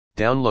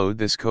Download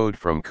this code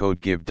from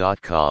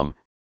codegive.com,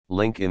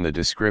 link in the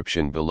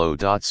description below.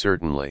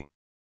 Certainly.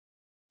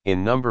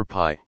 In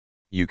NumPy,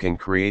 you can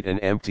create an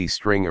empty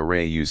string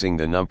array using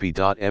the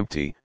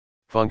numpy.empty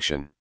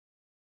function.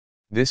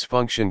 This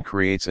function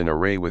creates an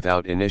array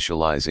without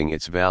initializing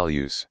its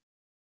values.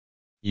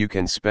 You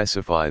can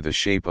specify the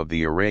shape of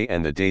the array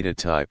and the data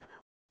type,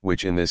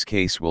 which in this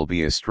case will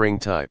be a string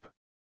type.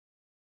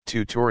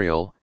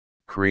 Tutorial: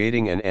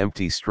 Creating an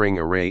empty string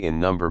array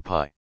in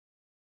NumPy.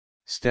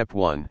 Step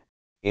 1.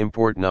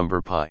 Import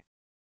NumPy.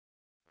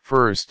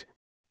 First,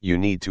 you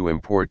need to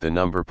import the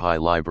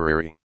NumPy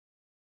library.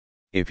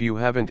 If you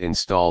haven't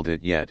installed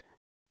it yet,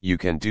 you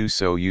can do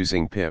so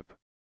using pip.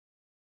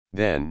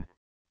 Then,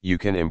 you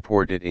can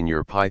import it in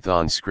your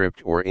Python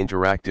script or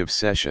interactive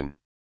session.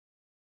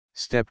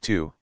 Step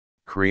 2.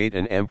 Create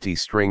an empty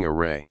string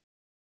array.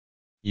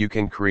 You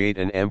can create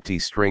an empty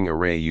string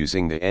array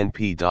using the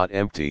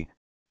np.empty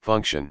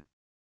function.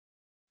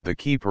 The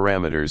key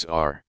parameters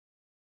are: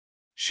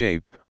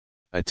 shape,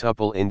 a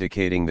tuple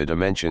indicating the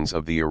dimensions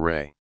of the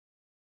array;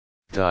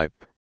 type,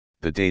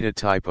 the data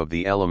type of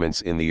the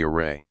elements in the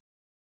array.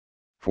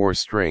 For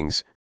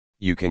strings,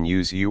 you can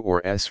use U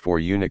or S for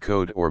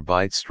Unicode or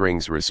byte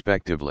strings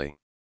respectively.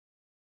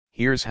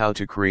 Here's how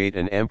to create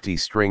an empty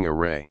string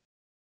array.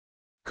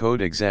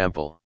 Code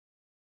example.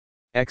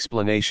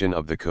 Explanation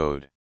of the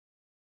code.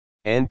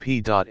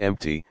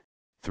 np.empty,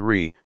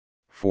 3,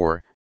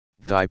 4,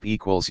 type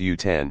equals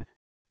U10,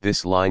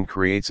 this line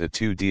creates a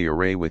 2D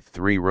array with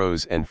 3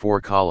 rows and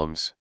 4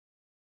 columns.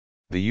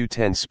 The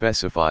U10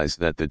 specifies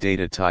that the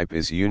data type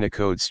is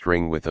Unicode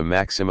string with a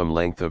maximum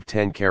length of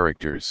 10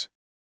 characters.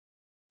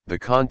 The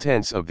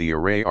contents of the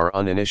array are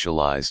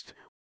uninitialized,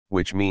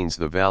 which means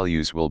the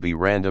values will be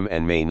random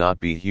and may not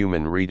be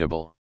human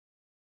readable.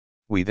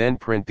 We then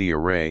print the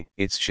array,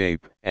 its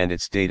shape, and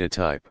its data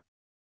type.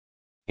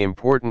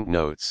 Important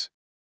notes.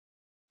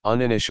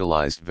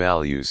 Uninitialized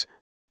values: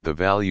 the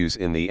values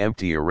in the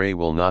empty array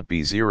will not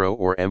be 0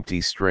 or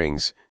empty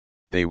strings,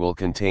 they will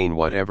contain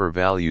whatever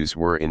values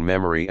were in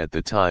memory at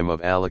the time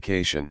of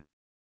allocation.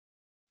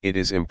 It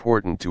is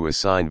important to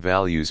assign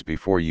values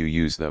before you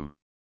use them.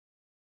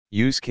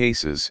 Use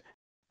cases: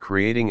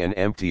 creating an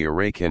empty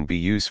array can be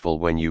useful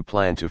when you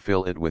plan to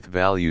fill it with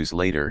values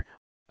later,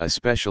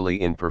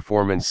 especially in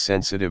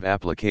performance-sensitive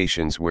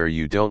applications where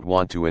you don't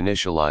want to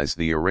initialize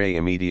the array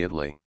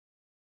immediately.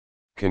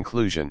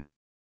 Conclusion: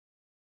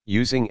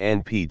 using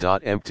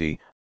np.empty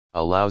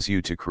allows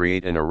you to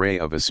create an array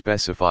of a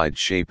specified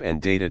shape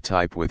and data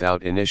type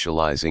without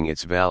initializing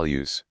its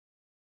values.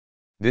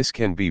 This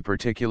can be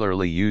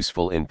particularly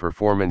useful in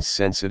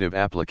performance-sensitive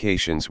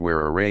applications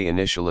where array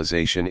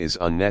initialization is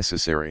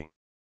unnecessary.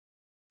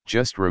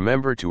 Just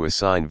remember to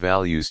assign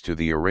values to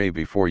the array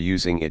before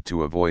using it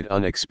to avoid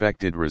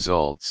unexpected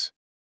results.